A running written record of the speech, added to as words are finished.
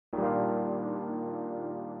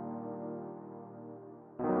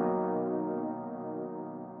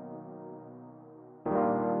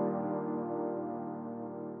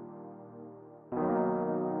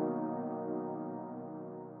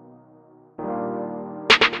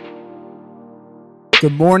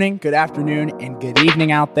Good morning, good afternoon, and good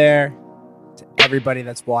evening out there to everybody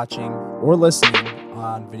that's watching or listening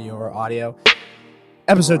on video or audio.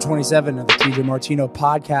 Episode 27 of the TJ Martino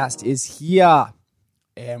podcast is here,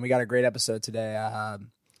 and we got a great episode today.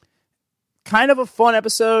 Kind of a fun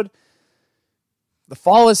episode. The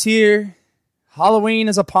fall is here. Halloween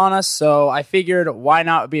is upon us, so I figured why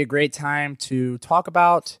not be a great time to talk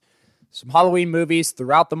about some Halloween movies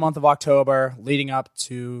throughout the month of October leading up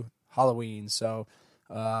to Halloween. So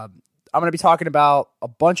I'm going to be talking about a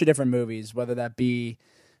bunch of different movies, whether that be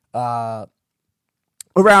around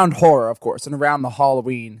horror, of course, and around the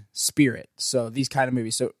Halloween spirit. So these kind of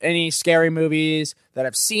movies. So any scary movies that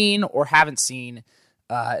I've seen or haven't seen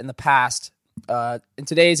in the past. In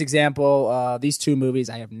today's example, these two movies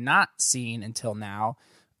I have not seen until now,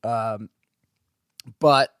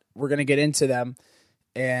 but we're going to get into them.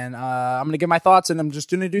 And I'm going to give my thoughts, and I'm just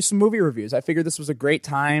going to do some movie reviews. I figured this was a great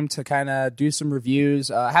time to kind of do some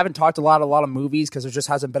reviews. I haven't talked a lot of movies because there just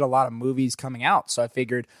hasn't been a lot of movies coming out, so I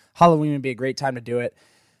figured Halloween would be a great time to do it.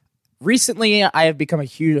 Recently, I have become a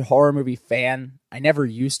huge horror movie fan. I never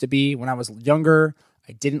used to be. When I was younger,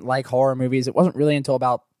 I didn't like horror movies. It wasn't really until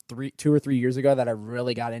about 2 or 3 years ago that I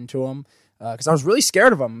really got into them because I was really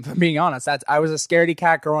scared of them, if I'm being honest. I was a scaredy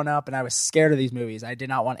cat growing up, and I was scared of these movies. I did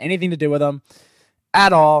not want anything to do with them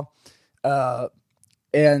at all.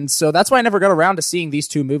 And so that's why I never got around to seeing these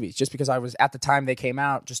two movies, just because I was, at the time they came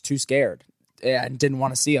out, just too scared and didn't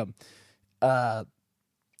want to see them.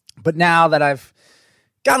 But now that I've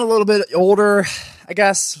gotten a little bit older, I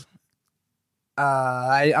guess,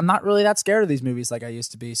 I'm not really that scared of these movies like I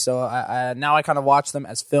used to be. So now I kind of watch them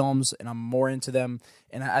as films, and I'm more into them.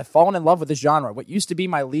 And I've fallen in love with this genre. What used to be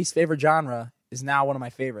my least favorite genre is now one of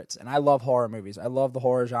my favorites. And I love horror movies. I love the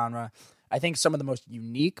horror genre. I think some of the most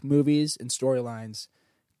unique movies and storylines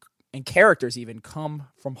and characters even come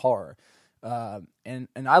from horror. And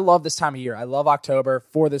I love this time of year. I love October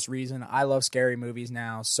for this reason. I love scary movies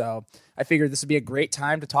now. So I figured this would be a great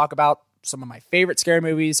time to talk about some of my favorite scary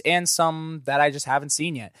movies and some that I just haven't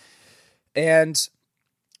seen yet. And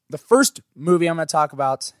the first movie I'm going to talk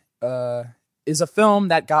about is a film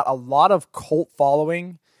that got a lot of cult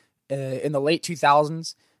following in the late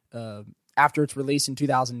 2000s. After its release in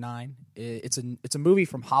 2009, it's a movie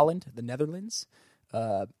from Holland, the Netherlands.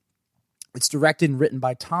 It's directed and written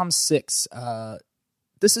by Tom Six.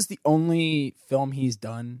 This is the only film he's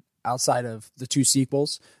done outside of the two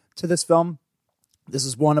sequels to this film. This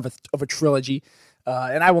is one of a trilogy,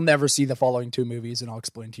 and I will never see the following two movies, and I'll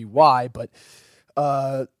explain to you why. But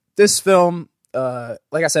this film,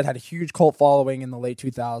 like I said, had a huge cult following in the late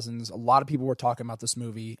 2000s. A lot of people were talking about this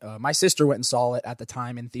movie. My sister went and saw it at the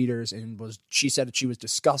time in theaters, and she said that she was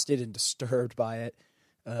disgusted and disturbed by it.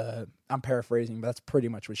 I'm paraphrasing, but that's pretty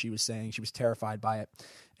much what she was saying. She was terrified by it.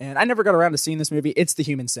 And I never got around to seeing this movie. It's The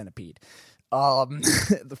Human Centipede.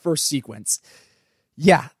 The first sequence.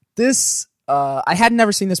 Yeah, this... I had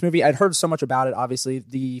never seen this movie. I'd heard so much about it, obviously.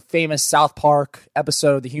 The famous South Park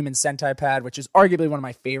episode, The Human Centipede, which is arguably one of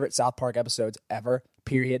my favorite South Park episodes ever,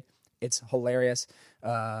 period. It's hilarious.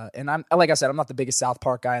 And like I said, I'm not the biggest South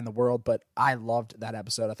Park guy in the world, but I loved that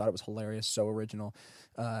episode. I thought it was hilarious, so original.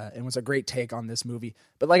 And was a great take on this movie.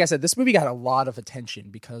 But like I said, this movie got a lot of attention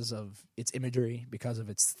because of its imagery, because of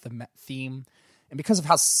its theme, and because of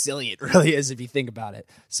how silly it really is if you think about it.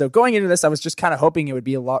 So going into this, I was just kind of hoping it would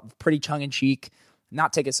be a lot pretty tongue-in-cheek,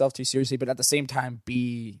 not take itself too seriously, but at the same time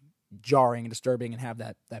be jarring and disturbing and have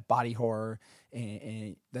that body horror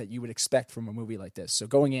and that you would expect from a movie like this. So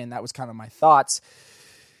going in, that was kind of my thoughts.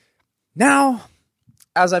 Now,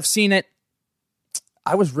 as I've seen it,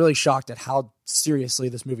 I was really shocked at how seriously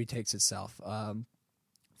this movie takes itself.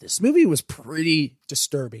 This movie was pretty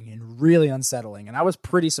disturbing and really unsettling, and I was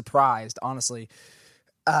pretty surprised, honestly.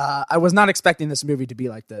 I was not expecting this movie to be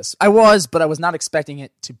like this. I was, but I was not expecting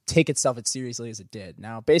it to take itself as seriously as it did.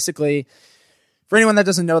 Now, basically, for anyone that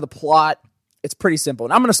doesn't know the plot, it's pretty simple.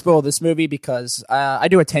 And I'm going to spoil this movie because I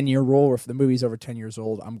do a 10-year rule where if the movie's over 10 years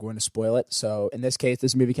old, I'm going to spoil it. So in this case,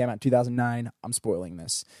 this movie came out in 2009. I'm spoiling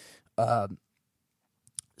this.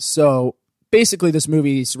 So basically, this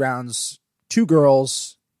movie surrounds two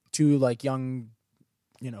girls, two like young,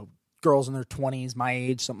 girls in their 20s, my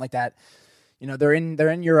age, something like that. They're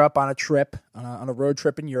in Europe on a trip, on a road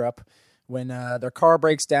trip in Europe, when their car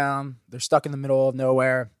breaks down. They're stuck in the middle of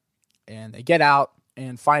nowhere, and they get out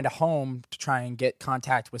and find a home to try and get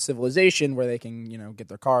contact with civilization where they can, get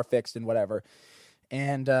their car fixed and whatever.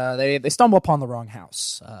 And they stumble upon the wrong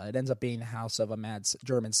house. It ends up being the house of a mad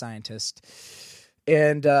German scientist.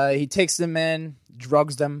 And he takes them in,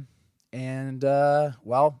 drugs them, and,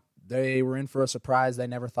 they were in for a surprise they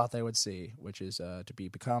never thought they would see, which is to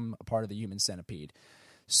become a part of the human centipede.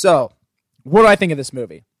 So, what do I think of this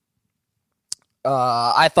movie?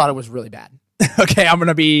 I thought it was really bad. Okay, I'm going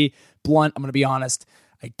to be blunt. I'm going to be honest.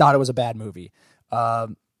 I thought it was a bad movie. It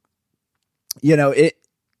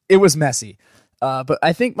was messy. But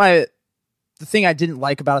I think the thing I didn't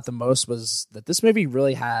like about it the most was that this movie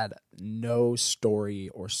really had no story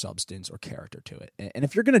or substance or character to it. And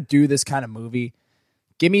if you're going to do this kind of movie,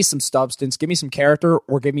 give me some substance, give me some character,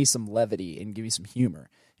 or give me some levity and give me some humor.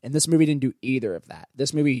 And this movie didn't do either of that.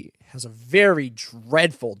 This movie has a very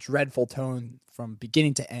dreadful, dreadful tone from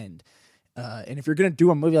beginning to end. And if you're going to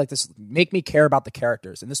do a movie like this, make me care about the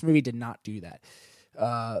characters. And this movie did not do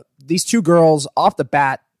that. These two girls off the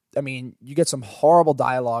bat, I mean, you get some horrible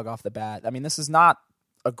dialogue off the bat. I mean, this is not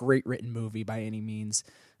a great written movie by any means.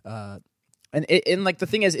 And like the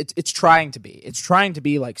thing is, it's trying to be. It's trying to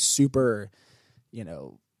be like super,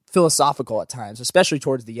 philosophical at times, especially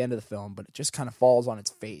towards the end of the film, but it just kind of falls on its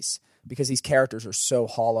face because these characters are so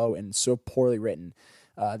hollow and so poorly written.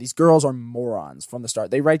 These girls are morons from the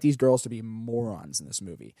start. They write these girls to be morons in this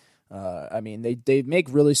movie. I mean, they make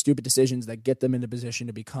really stupid decisions that get them into position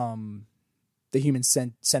to become the human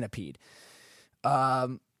centipede.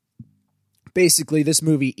 Basically, this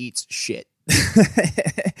movie eats shit. That's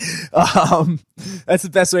the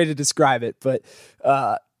best way to describe it. But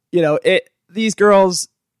these girls,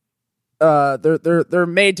 they're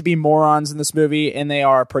made to be morons in this movie, and they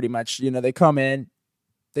are pretty much. They come in,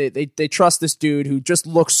 they trust this dude who just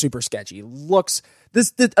looks super sketchy.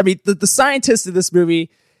 The scientist in this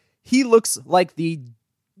movie, he looks like the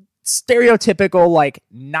stereotypical like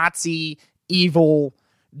Nazi evil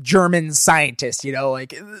German scientist,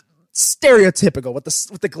 stereotypical with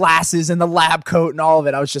the glasses and the lab coat and all of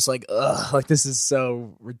it. I was just like, ugh, like this is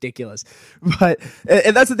so ridiculous. But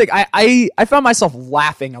and that's the thing. I found myself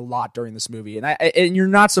laughing a lot during this movie, and you're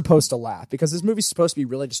not supposed to laugh because this movie's supposed to be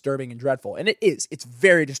really disturbing and dreadful, and it is. It's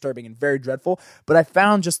very disturbing and very dreadful. But I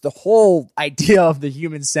found just the whole idea of the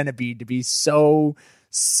human centipede to be so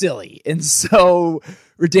silly and so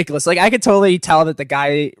ridiculous. Like I could totally tell that the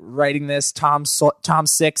guy writing this, Tom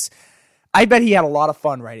Six, I bet he had a lot of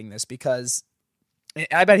fun writing this because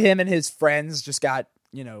I bet him and his friends just got,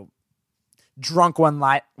 drunk one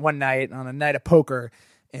night on a night of poker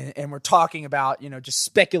and we're talking about, just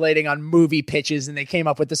speculating on movie pitches, and they came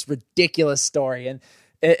up with this ridiculous story. And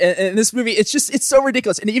this movie, it's so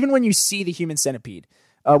ridiculous. And even when you see the human centipede,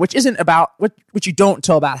 which isn't about which you don't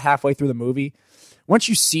until about halfway through the movie, once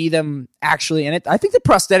you see them actually in it, I think the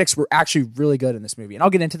prosthetics were actually really good in this movie. And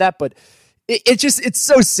I'll get into that, but it's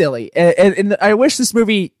so silly. And I wish this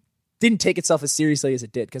movie didn't take itself as seriously as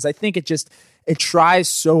it did, because I think it tries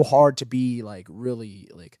so hard to be like really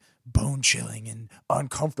like bone chilling and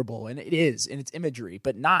uncomfortable. And it is in its imagery,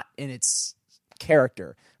 but not in its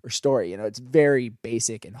character or story. It's very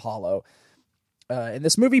basic and hollow. And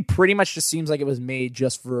this movie pretty much just seems like it was made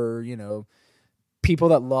just for, people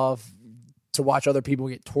that love to watch other people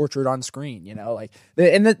get tortured on screen,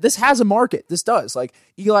 this has a market. This does. Like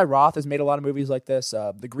Eli Roth has made a lot of movies like this.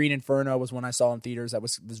 The Green Inferno was one I saw in theaters that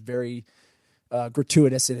was very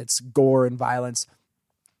gratuitous in its gore and violence.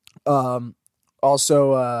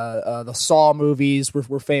 Also, the Saw movies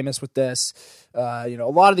were famous with this. A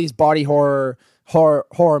lot of these body horror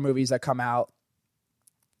movies that come out,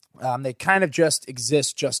 they kind of just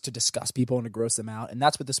exist just to disgust people and to gross them out, and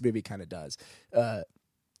that's what this movie kind of does.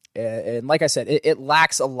 And like I said, it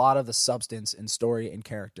lacks a lot of the substance and story and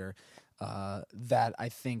character that I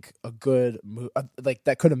think a good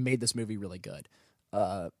that could have made this movie really good.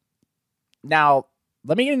 Now,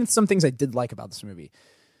 let me get into some things I did like about this movie.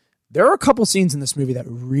 There are a couple scenes in this movie that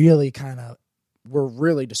really kind of were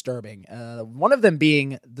really disturbing. One of them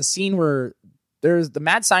being the scene where the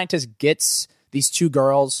mad scientist gets these two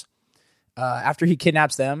girls after he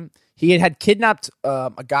kidnaps them. He had kidnapped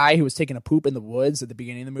a guy who was taking a poop in the woods at the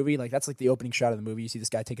beginning of the movie. Like that's like the opening shot of the movie. You see this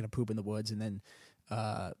guy taking a poop in the woods, and then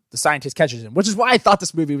the scientist catches him, which is why I thought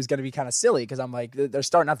this movie was going to be kind of silly, because I'm like, they're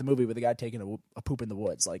starting out the movie with a guy taking a poop in the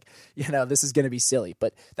woods. Like, this is going to be silly.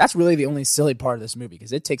 But that's really the only silly part of this movie,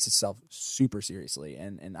 because it takes itself super seriously,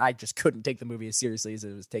 and I just couldn't take the movie as seriously as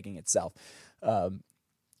it was taking itself.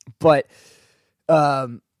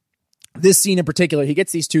 This scene in particular, he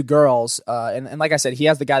gets these two girls, and like I said, he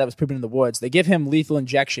has the guy that was pooping in the woods. They give him lethal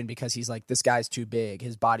injection because he's like, this guy's too big.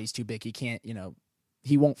 His body's too big. He can't,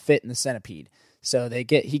 he won't fit in the centipede. So he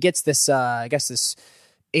gets this, I guess this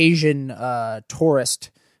Asian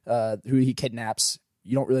tourist who he kidnaps.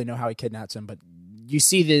 You don't really know how he kidnaps him, but you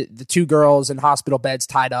see the two girls in hospital beds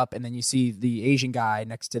tied up, and then you see the Asian guy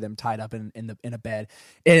next to them tied up in a bed.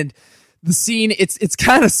 And the scene, it's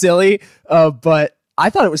kind of silly, but I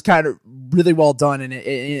thought it was kind of really well done.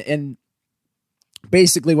 And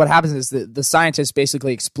basically what happens is the scientist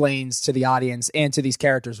basically explains to the audience and to these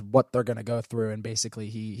characters what they're going to go through. And basically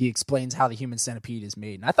he explains how the human centipede is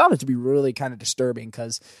made. And I thought it to be really kind of disturbing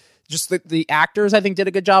because just the actors, I think, did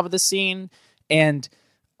a good job of this scene. And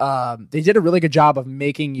they did a really good job of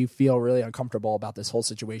making you feel really uncomfortable about this whole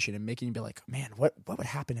situation and making you be like, man, what would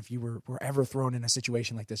happen if you were ever thrown in a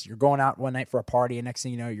situation like this? You're going out one night for a party and next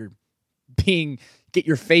thing you know, you're get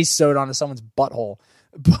your face sewed onto someone's butthole.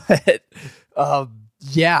 But,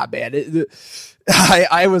 yeah, man,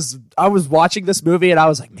 I was watching this movie and I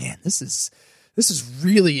was like, man, this is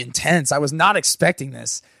really intense. I was not expecting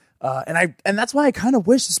this. And that's why I kind of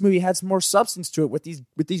wish this movie had some more substance to it with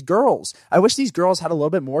these girls. I wish these girls had a little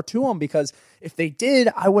bit more to them, because if they did,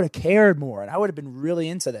 I would have cared more and I would have been really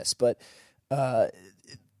into this. But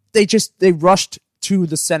they rushed to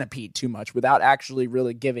the centipede too much without actually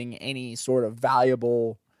really giving any sort of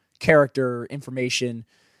valuable character information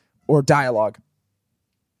or dialogue.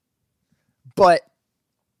 But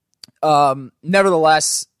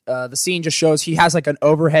nevertheless, the scene just shows he has like an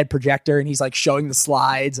overhead projector and he's like showing the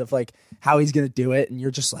slides of like how he's going to do it. And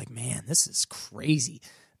you're just like, man, this is crazy.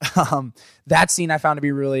 That scene I found to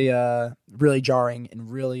be really, really jarring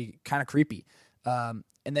and really kind of creepy. And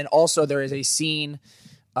then also there is a scene,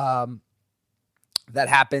 that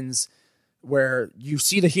happens where you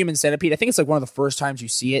see the human centipede. I think it's like one of the first times you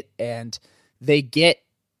see it, and the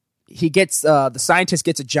scientist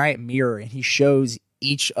gets a giant mirror and he shows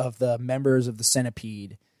each of the members of the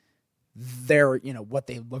centipede what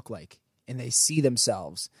they look like, and they see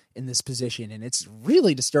themselves in this position, and it's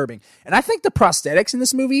really disturbing. And I think the prosthetics in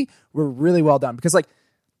this movie were really well done, because like,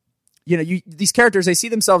 these characters, they see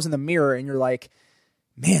themselves in the mirror and you're like,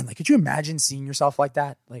 man, like, could you imagine seeing yourself like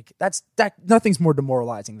that? Like that nothing's more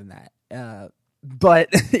demoralizing than that. But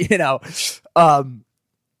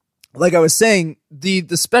like I was saying, the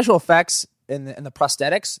special effects and the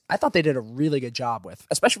prosthetics, I thought they did a really good job with,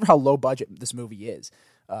 especially for how low budget this movie is.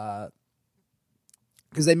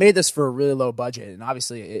 Because they made this for a really low budget, and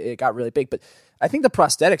obviously it got really big. But I think the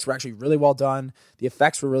prosthetics were actually really well done. The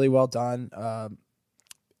effects were really well done.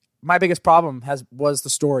 My biggest problem was the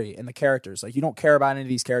story and the characters. Like, you don't care about any of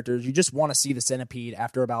these characters. You just want to see the centipede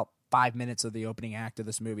after about 5 minutes of the opening act of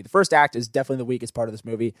this movie. The first act is definitely the weakest part of this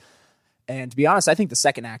movie. And to be honest, I think the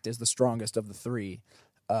second act is the strongest of the three.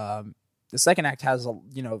 The second act has,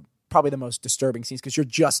 probably the most disturbing scenes, because you're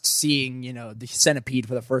just seeing, the centipede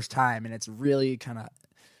for the first time, and it's really kind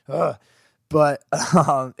of, but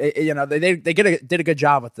they did a good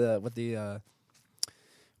job with the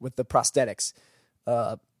prosthetics.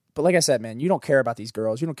 But like I said, man, you don't care about these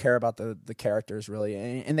girls. You don't care about the characters, really.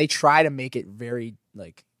 And they try to make it very,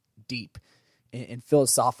 like, deep and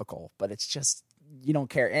philosophical, but it's just, you don't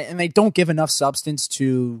care. And they don't give enough substance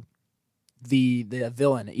to the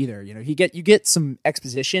villain either. You get some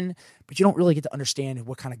exposition, but you don't really get to understand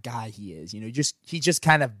what kind of guy he is. He's just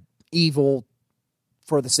kind of evil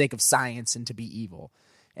for the sake of science and to be evil.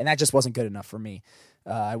 And that just wasn't good enough for me.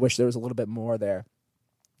 I wish there was a little bit more there.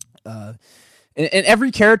 And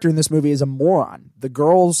every character in this movie is a moron. The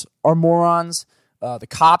girls are morons. The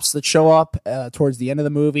cops that show up towards the end of the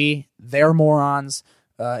movie, they're morons.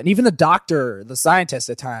 And even the doctor, the scientist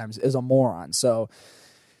at times, is a moron. So,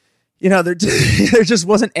 there just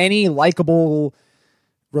wasn't any likable,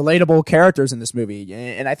 relatable characters in this movie.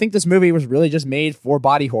 And I think this movie was really just made for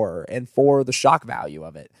body horror and for the shock value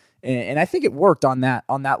of it. And I think it worked on that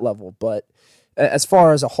level. But as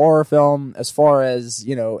far as a horror film, as far as,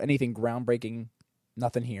 anything groundbreaking,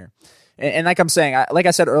 nothing here. And like I'm saying, like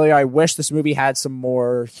I said earlier, I wish this movie had some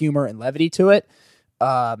more humor and levity to it.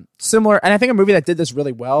 Similar, and I think a movie that did this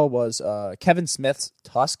really well was Kevin Smith's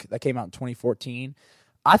Tusk, that came out in 2014.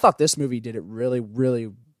 I thought this movie did a really,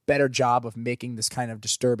 really better job of making this kind of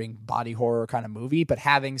disturbing body horror kind of movie, but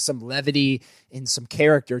having some levity and some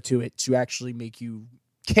character to it to actually make you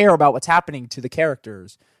care about what's happening to the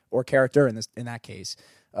characters, or character in that case.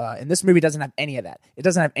 And this movie doesn't have any of that. It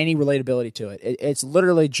doesn't have any relatability to it. It's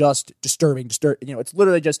literally just disturbing. It's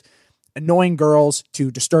literally just annoying girls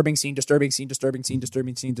to disturbing scene,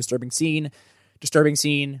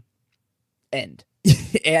 end.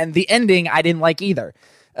 And the ending I didn't like either.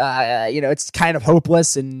 It's kind of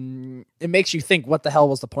hopeless, and it makes you think, what the hell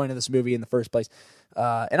was the point of this movie in the first place?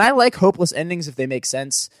 And I like hopeless endings if they make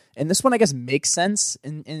sense. And this one, I guess, makes sense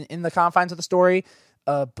in the confines of the story.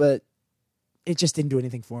 But it just didn't do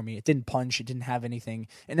anything for me. It didn't punch. It didn't have anything.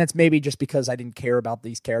 And that's maybe just because I didn't care about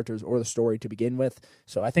these characters or the story to begin with.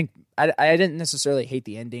 So I think I didn't necessarily hate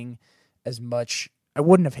the ending as much I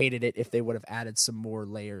wouldn't have hated it if they would have added some more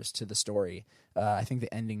layers to the story. I think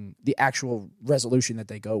the ending, the actual resolution that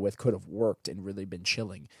they go with could have worked and really been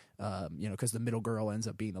chilling, because the middle girl ends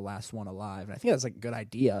up being the last one alive. And I think that's like a good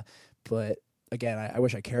idea. But again, I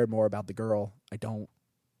wish I cared more about the girl. I don't.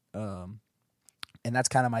 And that's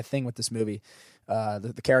kind of my thing with this movie.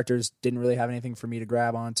 The characters didn't really have anything for me to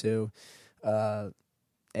grab onto. But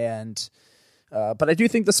I do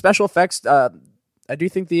think the special effects, I do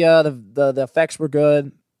think the effects were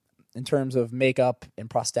good in terms of makeup and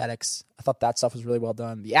prosthetics. I thought that stuff was really well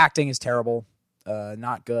done. The acting is terrible,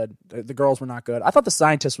 not good. The girls were not good. I thought the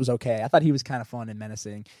scientist was okay. I thought he was kind of fun and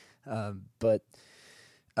menacing. I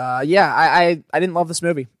didn't love this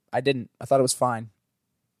movie. I didn't. I thought it was fine.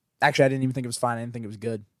 Actually, I didn't even think it was fine. I didn't think it was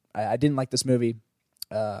good. I didn't like this movie.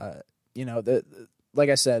 Like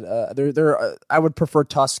I said, I would prefer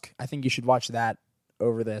Tusk. I think you should watch that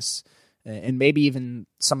over this. And maybe even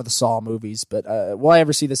some of the Saw movies, but will I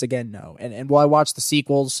ever see this again? No. And will I watch the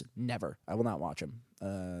sequels? Never. I will not watch them.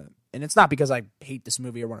 And it's not because I hate this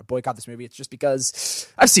movie or want to boycott this movie. It's just because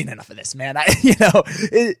I've seen enough of this, man.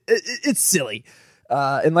 It's silly.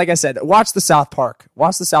 And like I said, watch the South Park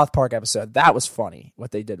episode. That was funny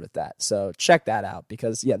what they did with that. So check that out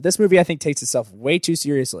because this movie I think takes itself way too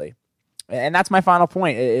seriously. And that's my final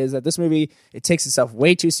point, is that this movie, it takes itself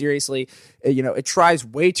way too seriously. It tries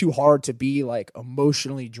way too hard to be like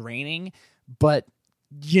emotionally draining, but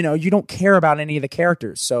you don't care about any of the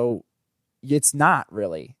characters. So it's not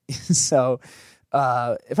really. So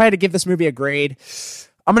if I had to give this movie a grade,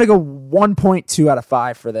 I'm going to go 1.2 out of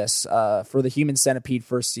 5 for this, for the Human Centipede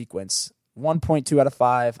first sequence. 1.2 out of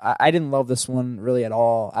 5. I didn't love this one really at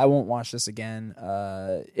all. I won't watch this again.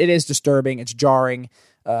 It is disturbing. It's jarring.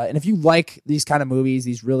 And if you like these kind of movies,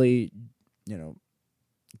 these really,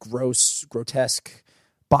 gross, grotesque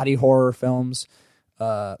body horror films,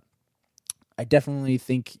 I definitely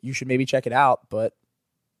think you should maybe check it out. But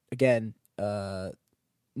again,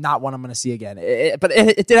 not one I'm going to see again. But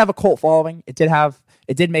it did have a cult following. It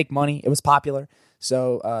did make money. It was popular.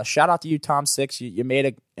 So shout out to you, Tom Six. You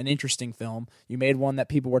made an interesting film. You made one that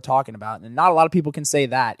people were talking about. And not a lot of people can say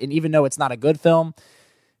that. And even though it's not a good film,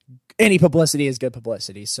 any publicity is good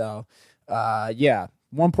publicity. So,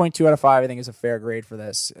 1.2 out of 5, I think is a fair grade for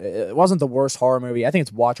this. It wasn't the worst horror movie. I think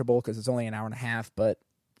it's watchable because it's only an hour and a half, but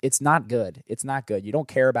it's not good. It's not good. You don't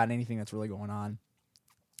care about anything that's really going on.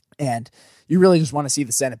 And you really just want to see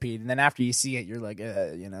the centipede. And then after you see it, you're like,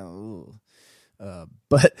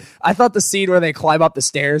 but I thought the scene where they climb up the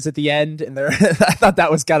stairs at the end, and I thought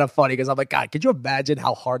that was kind of funny because I'm like, God, could you imagine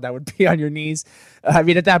how hard that would be on your knees? I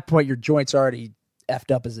mean, at that point, your joints are already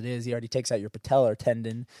effed up as it is. He already takes out your patellar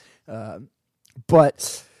tendon.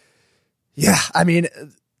 But yeah, I mean,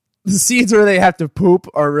 the scenes where they have to poop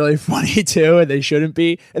are really funny too, and they shouldn't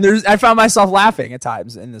be. And I found myself laughing at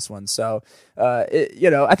times in this one. So, I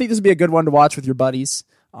think this would be a good one to watch with your buddies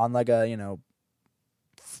on like a,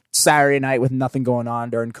 Saturday night with nothing going on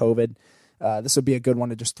during COVID. This would be a good one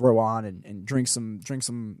to just throw on and drink some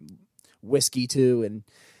whiskey too, and,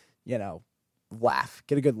 laugh,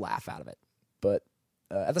 get a good laugh out of it. But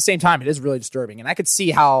at the same time, it is really disturbing. And I could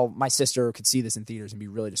see how my sister could see this in theaters and be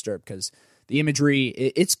really disturbed because the imagery,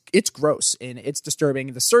 it's gross and it's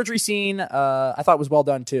disturbing. The surgery scene, I thought was well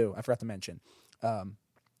done too. I forgot to mention,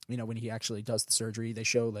 when he actually does the surgery, they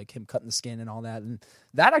show like him cutting the skin and all that. And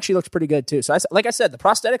that actually looks pretty good too. So like I said, the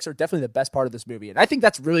prosthetics are definitely the best part of this movie. And I think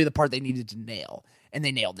that's really the part they needed to nail, and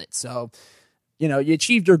they nailed it. So, you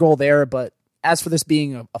achieved your goal there. But as for this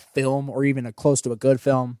being a film or even close to a good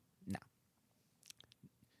film, no.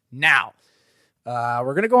 Now,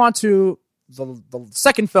 we're going to go on to the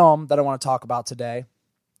second film that I want to talk about today.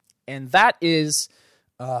 And that is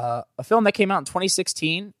a film that came out in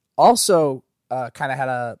 2016. Also kind of had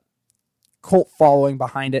a cult following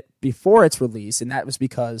behind it before its release. And that was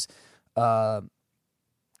because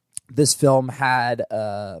this film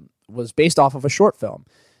was based off of a short film.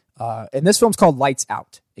 And this film's called Lights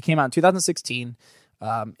Out. It came out in 2016.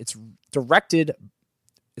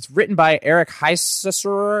 It's written by Eric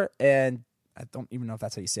Heiserer, and I don't even know if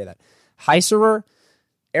that's how you say that.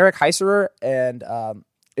 Eric Heiserer, and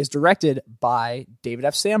is directed by David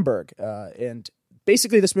F. Sandberg. And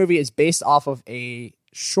basically this movie is based off of a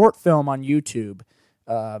short film on YouTube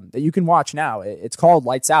that you can watch now. It's called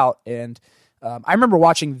Lights Out, and I remember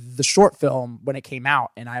watching the short film when it came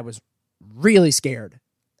out, and I was really scared.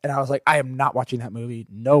 And I was like, I am not watching that movie.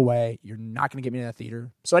 No way. You're not going to get me in that theater.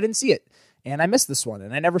 So I didn't see it. And I missed this one,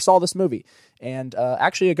 and I never saw this movie. And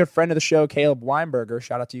actually, a good friend of the show, Caleb Weinberger,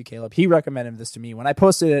 shout out to you, Caleb, he recommended this to me when I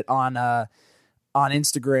posted it on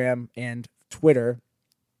Instagram and Twitter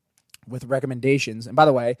with recommendations. And by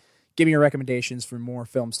the way, give me your recommendations for more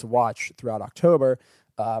films to watch throughout October,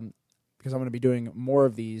 because I'm going to be doing more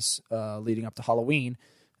of these leading up to Halloween.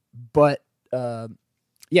 But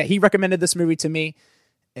yeah, he recommended this movie to me,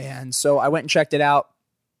 and so I went and checked it out,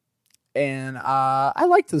 and I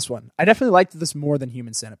liked this one. I definitely liked this more than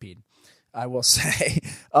Human Centipede, I will say.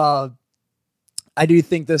 I do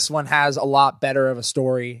think this one has a lot better of a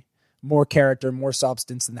story, more character, more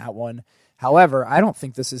substance than that one. However, I don't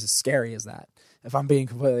think this is as scary as that, if I'm being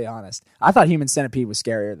completely honest. I thought Human Centipede was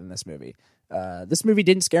scarier than this movie. This movie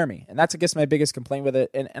didn't scare me, and that's, I guess, my biggest complaint with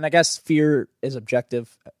it. And I guess fear is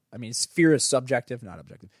objective. I mean, fear is subjective, not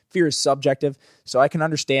objective. Fear is subjective, so I can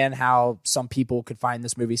understand how some people could find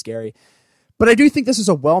this movie scary. But I do think this is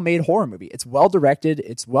a well-made horror movie. It's well-directed,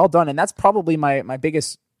 it's well done, and that's probably my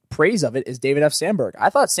biggest praise of it is David F. Sandberg. I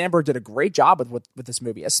thought Sandberg did a great job with this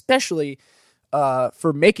movie, especially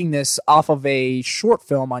for making this off of a short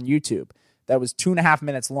film on YouTube that was 2.5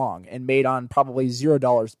 minutes long and made on probably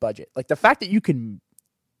 $0 budget. Like, the fact that you can,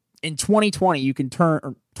 in 2020, you can turn,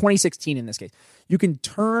 or 2016 in this case, you can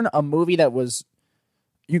turn a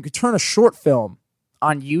short film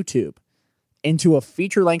on YouTube into a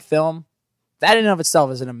feature-length film. That in and of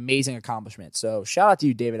itself is an amazing accomplishment. So shout out to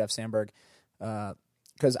you, David F. Sandberg,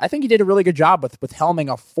 because I think he did a really good job with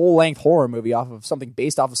helming a full-length horror movie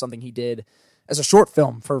based off of something he did as a short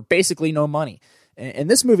film for basically no money. And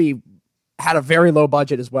this movie had a very low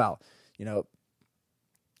budget as well. You know,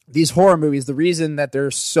 these horror movies, the reason that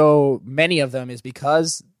there's so many of them is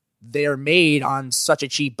because they're made on such a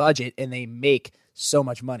cheap budget and they make so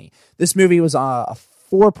much money. This movie was a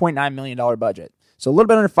 $4.9 million budget. So a little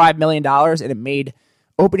bit under $5 million, and it made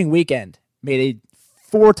opening weekend, made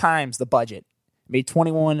 4 times the budget. Made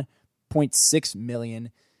 $21.6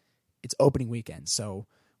 million its opening weekend. So,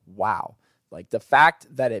 wow. Like, the fact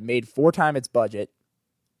that it made 4 times its budget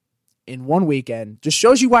in one weekend just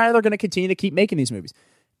shows you why they're going to continue to keep making these movies.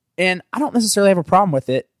 And I don't necessarily have a problem with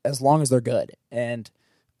it as long as they're good. And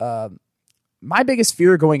my biggest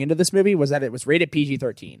fear going into this movie was that it was rated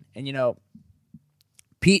PG-13. And, you know,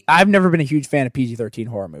 I've never been a huge fan of PG-13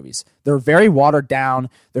 horror movies. They're very watered down.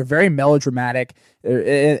 They're very melodramatic.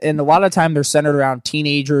 And a lot of the time they're centered around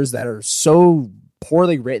teenagers that are so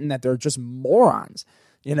poorly written that they're just morons.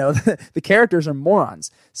 You know, the characters are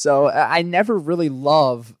morons. So I never really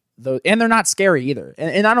love those. And they're not scary either.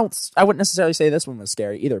 And I wouldn't necessarily say this one was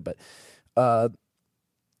scary either. But,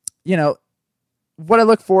 you know, what I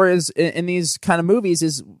look for is in these kind of movies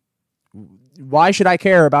is, why should I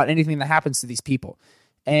care about anything that happens to these people?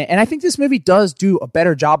 And I think this movie does do a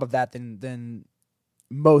better job of that than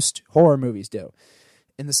most horror movies do,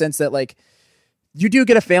 in the sense that, like, you do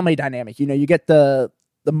get a family dynamic. You know, you get the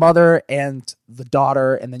mother and the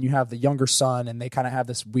daughter, and then you have the younger son, and they kind of have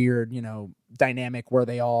this weird, you know, dynamic where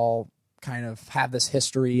they all kind of have this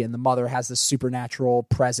history, and the mother has this supernatural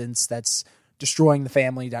presence that's destroying the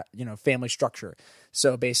family, you know, family structure.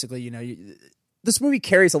 So basically, you know, this movie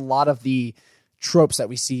carries a lot of the tropes that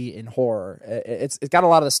we see in horror. It's got a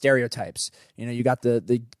lot of the stereotypes. You know, you got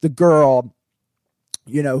the girl,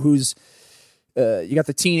 you know, who's you got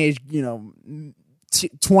the teenage, you know,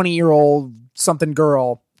 20-year-old something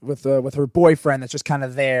girl with her boyfriend that's just kind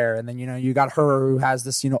of there, and then, you know, you got her who has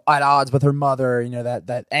this, you know, at odds with her mother, you know,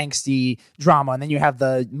 that angsty drama, and then you have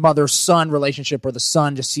the mother-son relationship where the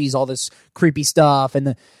son just sees all this creepy stuff,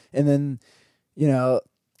 and then, you know,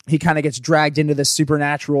 he kind of gets dragged into this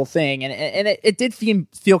supernatural thing. And it did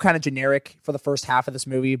feel kind of generic for the first half of this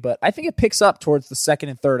movie, but I think it picks up towards the second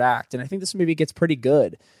and third act. And I think this movie gets pretty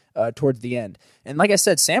good towards the end. And like I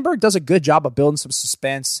said, Sandberg does a good job of building some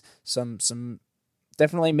suspense, some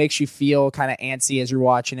definitely makes you feel kind of antsy as you're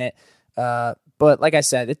watching it. But like I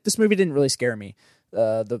said, this movie didn't really scare me.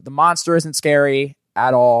 The monster isn't scary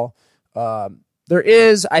at all.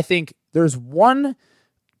 There's one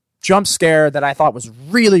jump scare that I thought was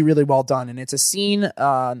really, really well done, and it's a scene.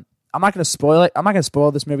 I'm not going to spoil it. I'm not going to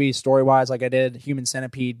spoil this movie story-wise like I did Human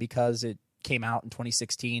Centipede because it came out in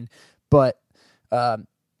 2016. But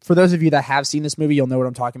for those of you that have seen this movie, you'll know what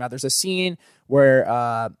I'm talking about. There's a scene where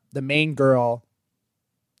the main girl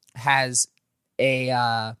has she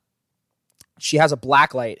has a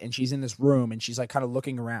black light, and she's in this room, and she's like kind of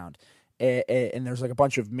looking around, and there's like a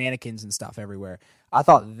bunch of mannequins and stuff everywhere. I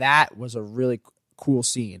thought that was a really cool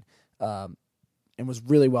scene, and was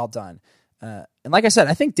really well done. And like I said,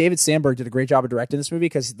 I think David Sandberg did a great job of directing this movie,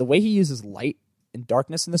 because the way he uses light and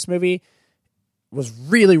darkness in this movie was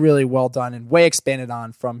really, really well done and way expanded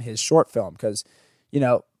on from his short film. Because, you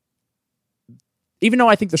know, even though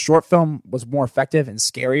I think the short film was more effective and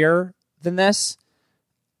scarier than this,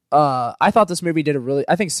 I thought this movie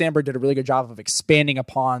I think Sandberg did a really good job of expanding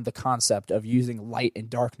upon the concept of using light and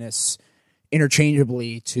darkness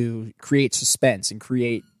interchangeably to create suspense and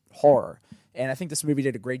create horror. And I think this movie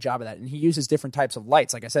did a great job of that. And he uses different types of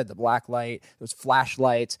lights. Like I said, the black light, those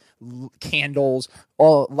flashlights, candles,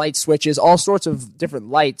 all light switches, all sorts of different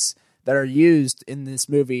lights that are used in this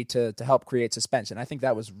movie to help create suspense. And I think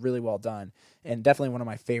that was really well done and definitely one of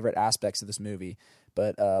my favorite aspects of this movie.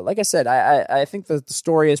 But like I said, I think that the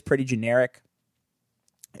story is pretty generic,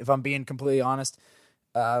 if I'm being completely honest.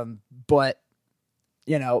 But,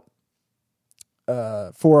 you know,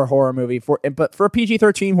 for a horror movie, but for a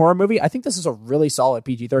PG-13 horror movie, I think this is a really solid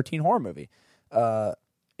PG-13 horror movie.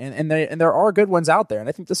 And there are good ones out there, and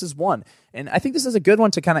I think this is one. And I think this is a good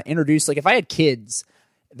one to kind of introduce. Like, if I had kids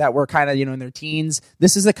that were kind of, you know, in their teens,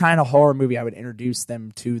 this is the kind of horror movie I would introduce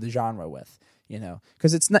them to the genre with, you know,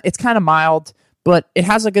 because it's kind of mild, but it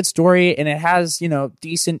has a good story and it has, you know,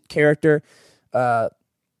 decent character.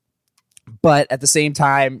 But at the same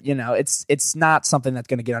time, you know, it's not something that's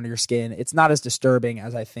going to get under your skin. It's not as disturbing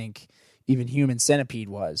as I think even Human Centipede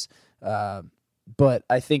was. But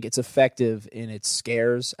I think it's effective in its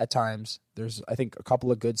scares at times. There's, I think, a couple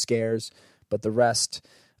of good scares, but the rest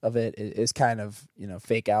of it is kind of, you know,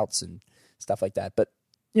 fake outs and stuff like that. But,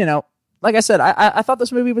 you know, like I said, I thought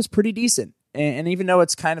this movie was pretty decent. And even though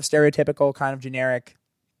it's kind of stereotypical, kind of generic,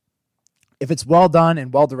 if it's well done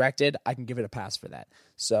and well directed, I can give it a pass for that.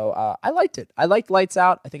 So I liked it. I liked Lights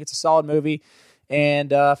Out. I think it's a solid movie. And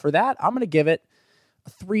for that, I'm going to give it a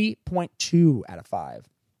 3.2 out of 5.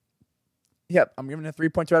 Yep, I'm giving it a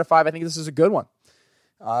 3.2 out of 5. I think this is a good one.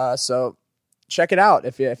 So check it out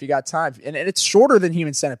if you got time. And it's shorter than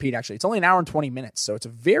Human Centipede, actually. It's only an hour and 20 minutes. So it's a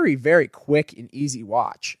very, very quick and easy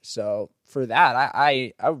watch. So for that,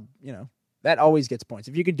 I you know, that always gets points.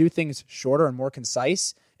 If you can do things shorter and more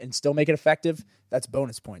concise and still make it effective, that's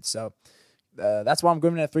bonus points. So that's why I'm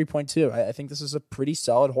giving it a 3.2. I think this is a pretty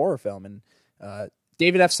solid horror film. And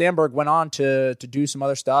David F. Sandberg went on to do some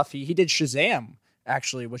other stuff. He did Shazam,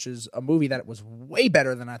 actually, which is a movie that was way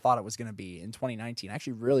better than I thought it was going to be in 2019. I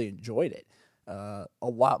actually really enjoyed it a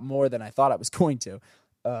lot more than I thought I was going to.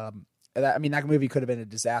 That movie could have been a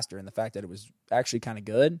disaster, and the fact that it was actually kind of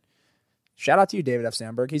good. Shout out to you, David F.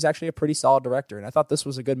 Sandberg. He's actually a pretty solid director, and I thought this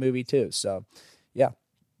was a good movie too. So, yeah.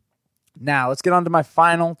 Now, let's get on to my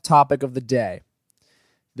final topic of the day.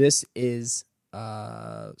 This is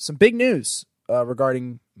some big news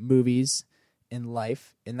regarding movies in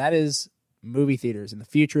life, and that is movie theaters and the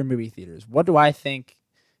future of movie theaters. What do I think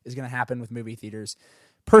is going to happen with movie theaters?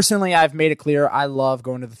 Personally, I've made it clear I love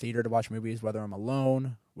going to the theater to watch movies, whether I'm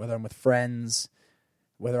alone, whether I'm with friends,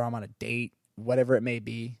 whether I'm on a date, whatever it may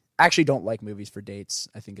be. I actually don't like movies for dates.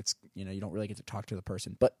 I think it's, you know, you don't really get to talk to the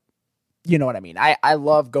person, but you know what I mean. I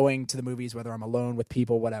love going to the movies, whether I'm alone, with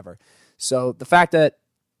people, whatever. So the fact that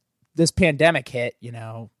this pandemic hit, you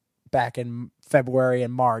know, back in February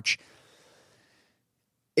and March,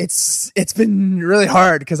 it's been really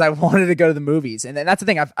hard because I wanted to go to the movies. And that's the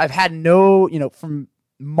thing. I've had no, you know, from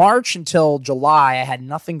March until July, I had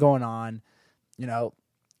nothing going on, you know,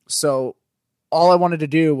 so all I wanted to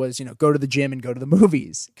do was, you know, go to the gym and go to the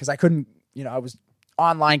movies because I couldn't, you know, I was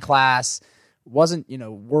online class, wasn't, you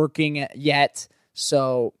know, working yet.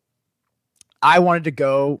 So I wanted to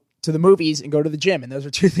go to the movies and go to the gym. And those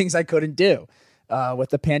are two things I couldn't do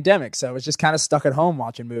with the pandemic. So I was just kind of stuck at home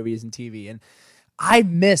watching movies and TV. And I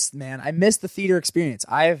missed the theater experience.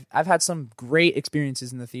 I've had some great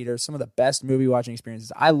experiences in the theater, some of the best movie watching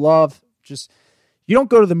experiences. I love you don't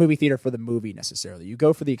go to the movie theater for the movie necessarily. You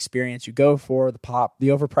go for the experience. You go for the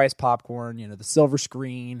overpriced popcorn, you know, the silver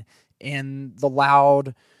screen, and the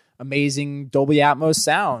loud, amazing Dolby Atmos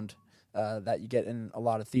sound that you get in a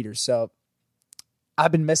lot of theaters. So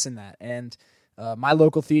I've been missing that. And my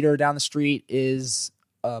local theater down the street is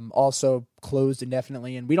also closed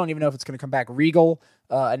indefinitely, and we don't even know if it's going to come back. Regal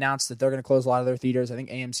announced that they're going to close a lot of their theaters. I think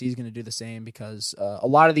AMC is going to do the same because a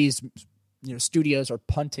lot of these, you know, studios are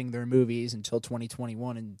punting their movies until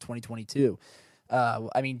 2021 and 2022.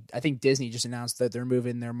 I mean, I think Disney just announced that they're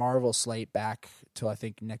moving their Marvel slate back till I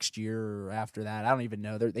think next year or after that. I don't even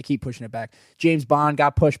know. They keep pushing it back. James Bond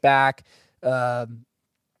got pushed back.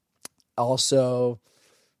 Also,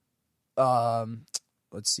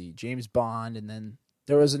 let's see, James Bond, and then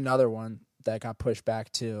there was another one that got pushed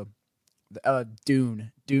back too.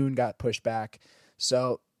 Dune got pushed back.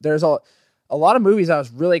 So there's a lot of movies I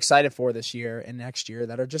was really excited for this year and next year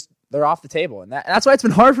that are they're off the table. And that's why it's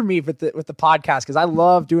been hard for me with the podcast, because I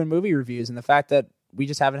love doing movie reviews, and the fact that we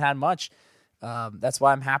just haven't had much. That's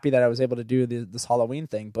why I'm happy that I was able to do this Halloween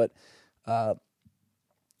thing. But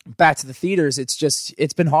back to the theaters,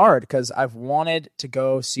 it's been hard because I've wanted to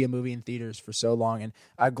go see a movie in theaters for so long, and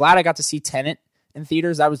I'm glad I got to see Tenet in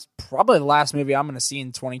theaters. That was probably the last movie I'm going to see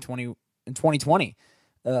in 2020,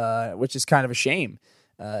 which is kind of a shame.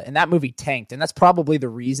 And that movie tanked, and that's probably the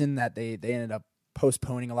reason that they ended up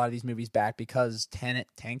postponing a lot of these movies back, because Tenet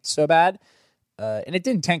tanked so bad. And it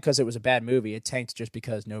didn't tank because it was a bad movie. It tanked just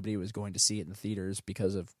because nobody was going to see it in the theaters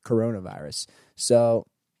because of coronavirus. So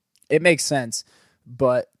it makes sense.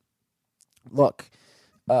 But look,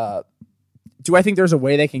 do I think there's a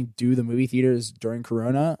way they can do the movie theaters during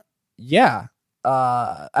Corona? Yeah.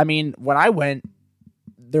 I mean, when I went,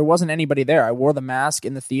 there wasn't anybody there. I wore the mask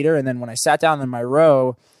in the theater, and then when I sat down in my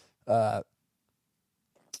row, there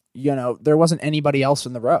wasn't anybody else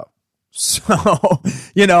in the row. So,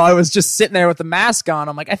 I was just sitting there with the mask on.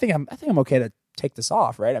 I'm like, I think I'm okay to take this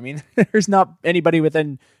off, right? I mean, there's not anybody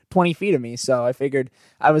within 20 feet of me, so I figured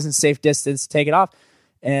I was in safe distance to take it off.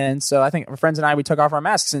 And so I think my friends and I, we took off our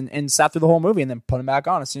masks and sat through the whole movie and then put them back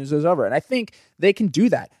on as soon as it was over. And I think they can do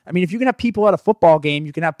that. I mean, if you can have people at a football game,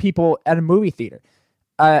 you can have people at a movie theater.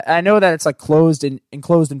 I know that it's like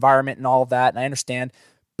enclosed environment and all of that, and I understand,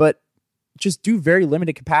 but just do very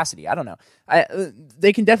limited capacity. I don't know.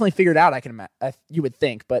 They can definitely figure it out. You would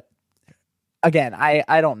think, but again,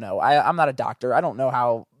 I don't know. I'm not a doctor. I don't know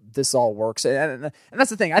how this all works, and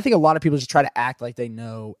that's the thing. I think a lot of people just try to act like they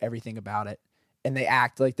know everything about it, and they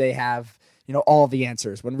act like they have all of the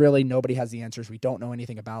answers when really nobody has the answers. We don't know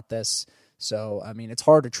anything about this, so I mean, it's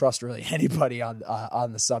hard to trust really anybody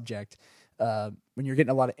on the subject when you're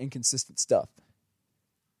getting a lot of inconsistent stuff.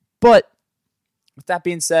 But with that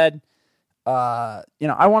being said, I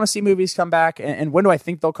want to see movies come back. And when do I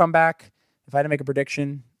think they'll come back? If I had to make a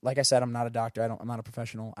prediction, like I said, I'm not a doctor. I'm not a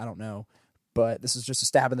professional. I don't know. But this is just a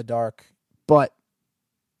stab in the dark. But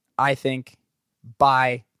I think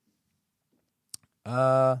by,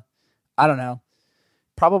 I don't know,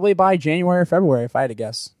 probably by January or February, if I had to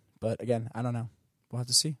guess. But again, I don't know. We'll have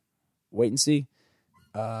to see. Wait and see.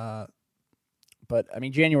 But I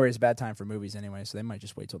mean, January is a bad time for movies anyway, so they might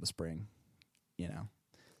just wait till the spring,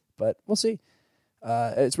 But we'll see.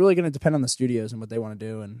 It's really going to depend on the studios and what they want to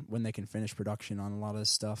do and when they can finish production on a lot of this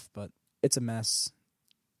stuff. But it's a mess.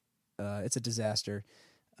 It's a disaster.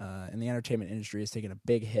 And the entertainment industry is taking a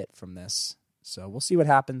big hit from this. So we'll see what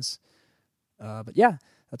happens. But yeah,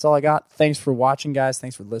 that's all I got. Thanks for watching, guys.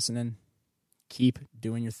 Thanks for listening. Keep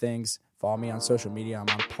doing your things. Follow me on social media. I'm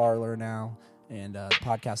on Parler now. And the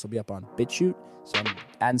podcast will be up on BitChute. So I'm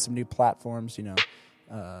adding some new platforms, with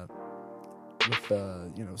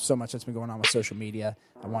so much that's been going on with social media.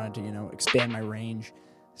 I wanted to, expand my range.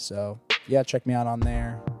 So yeah, check me out on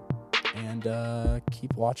there, and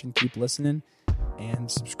keep watching, keep listening, and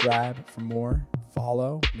subscribe for more.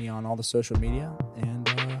 Follow me on all the social media, and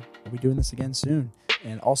we'll be doing this again soon.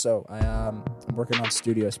 And also, I'm working on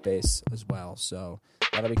studio space as well, so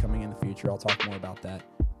that'll be coming in the future. I'll talk more about that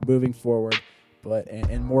moving forward. But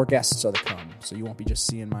and more guests are to come, so you won't be just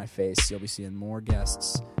seeing my face. You'll be seeing more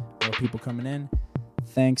guests, more people coming in.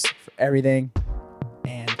 Thanks for everything,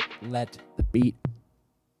 and let the beat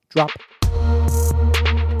drop.